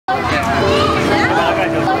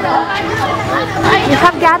We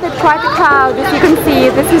have gathered quite a crowd, as you can see.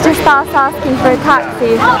 This is just us asking for a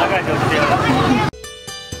taxi.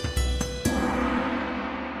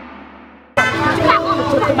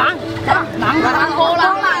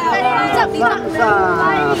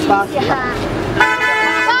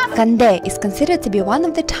 Gande is considered to be one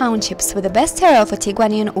of the townships with the best terroir for Tie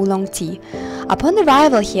Guan Yin oolong tea. Upon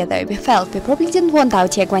arrival here though, we felt we probably didn't want our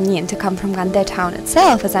Tie Guan Yin to come from Gande town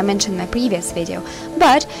itself, as I mentioned in my previous video,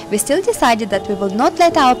 but we still decided that we will not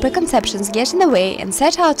let our preconceptions get in the way and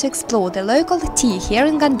set out to explore the local tea here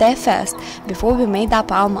in Gande first, before we made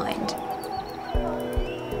up our mind.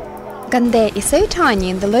 Gande is so tiny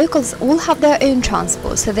and the locals all have their own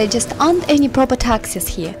transport, so there just aren't any proper taxis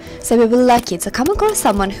here, so we were lucky to come across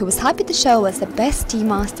someone who was happy to show us the best tea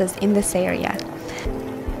masters in this area.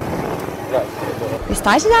 We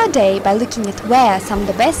started our day by looking at where some of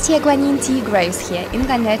the best Tie Guan Yin tea grows here in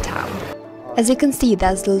Gande town. As you can see,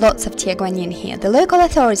 there's lots of Tie Guan Yin here. The local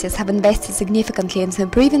authorities have invested significantly into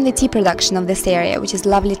improving the tea production of this area, which is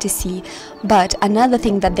lovely to see. But another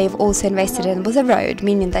thing that they've also invested in was a road,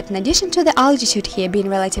 meaning that in addition to the altitude here being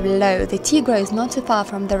relatively low, the tea grows not too far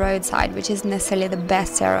from the roadside, which isn't necessarily the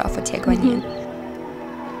best terroir for Tie Guan Yin.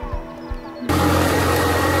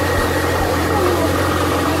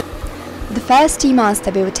 The first tea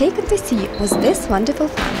master we were taken to see was this wonderful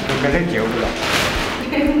family.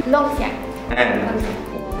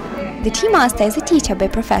 The tea master is a teacher by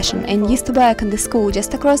profession and used to work in the school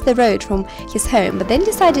just across the road from his home, but then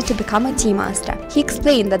decided to become a tea master. He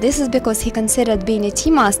explained that this is because he considered being a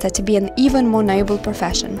tea master to be an even more noble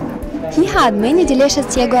profession. He had many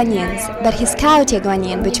delicious Tie Guan Yins, but his cow Tie Guan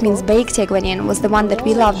Yin, which means baked Tie Guan Yin, was the one that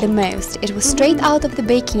we loved the most. It was straight out of the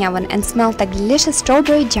baking oven and smelled like delicious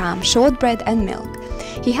strawberry jam, shortbread and milk.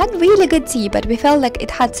 He had really good tea, but we felt like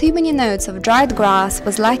it had too many notes of dried grass,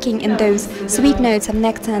 was lacking in those sweet notes of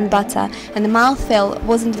nectar and butter, and the mouthfeel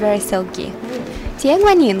wasn't very silky. Tie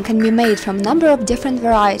Guan Yin can be made from a number of different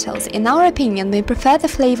varietals. In our opinion, we prefer the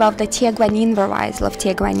flavor of the Tie Guan Yin varietal of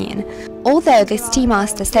Tie Guan Yin. Although this tea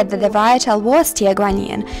master said that the varietal was Tie Guan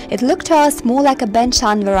Yin, it looked to us more like a Ben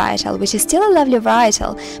Shan varietal, which is still a lovely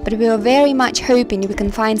varietal, but we were very much hoping we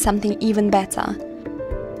can find something even better.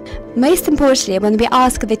 Most importantly, when we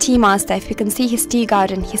asked the tea master if we can see his tea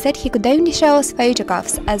garden, he said he could only show us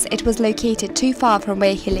photographs as it was located too far from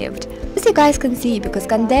where he lived. As you guys can see, because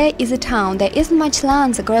Gande is a town, there isn't much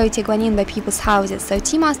land to grow Tie Guan Yin by people's houses, so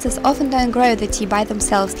tea masters often don't grow the tea by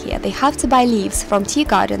themselves here. They have to buy leaves from tea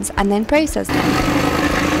gardens and then process them.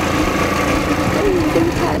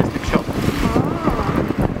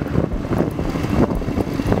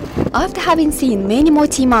 After having seen many more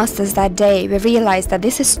tea masters that day, we realized that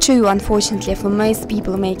this is true, unfortunately, for most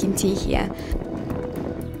people making tea here.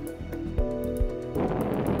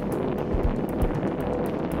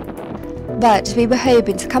 But we were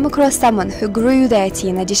hoping to come across someone who grew their tea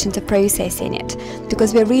in addition to processing it,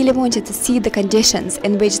 because we really wanted to see the conditions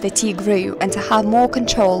in which the tea grew and to have more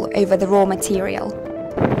control over the raw material.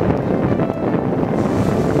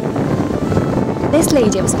 This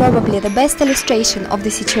lady was probably the best illustration of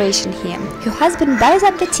the situation here. Her husband buys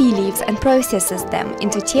up the tea leaves and processes them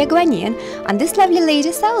into Tie Guan Yin, and this lovely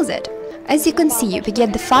lady sells it. As you can see, we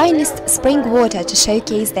get the finest spring water to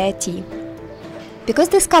showcase their tea. Because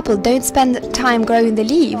this couple don't spend time growing the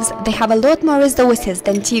leaves, they have a lot more resources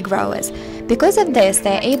than tea growers. Because of this,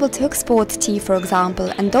 they are able to export tea, for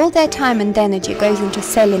example, and all their time and energy goes into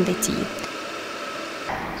selling the tea.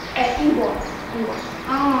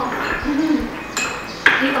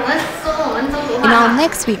 In our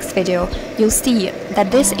next week's video, you'll see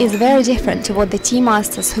that this is very different to what the tea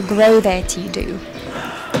masters who grow their tea do.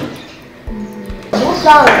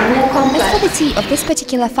 As for the tea of this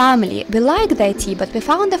particular family, we liked their tea, but we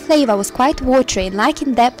found the flavor was quite watery,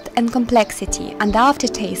 lacking depth and complexity, and the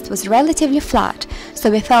aftertaste was relatively flat, so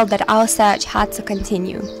we felt that our search had to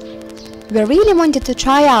continue. We really wanted to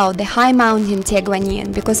try out the high mountain Tie Guan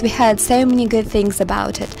Yin because we heard so many good things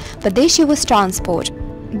about it, but the issue was transport.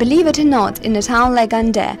 Believe it or not, in a town like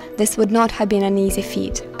Gande, this would not have been an easy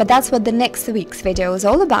feat, but that's what the next week's video is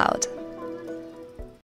all about.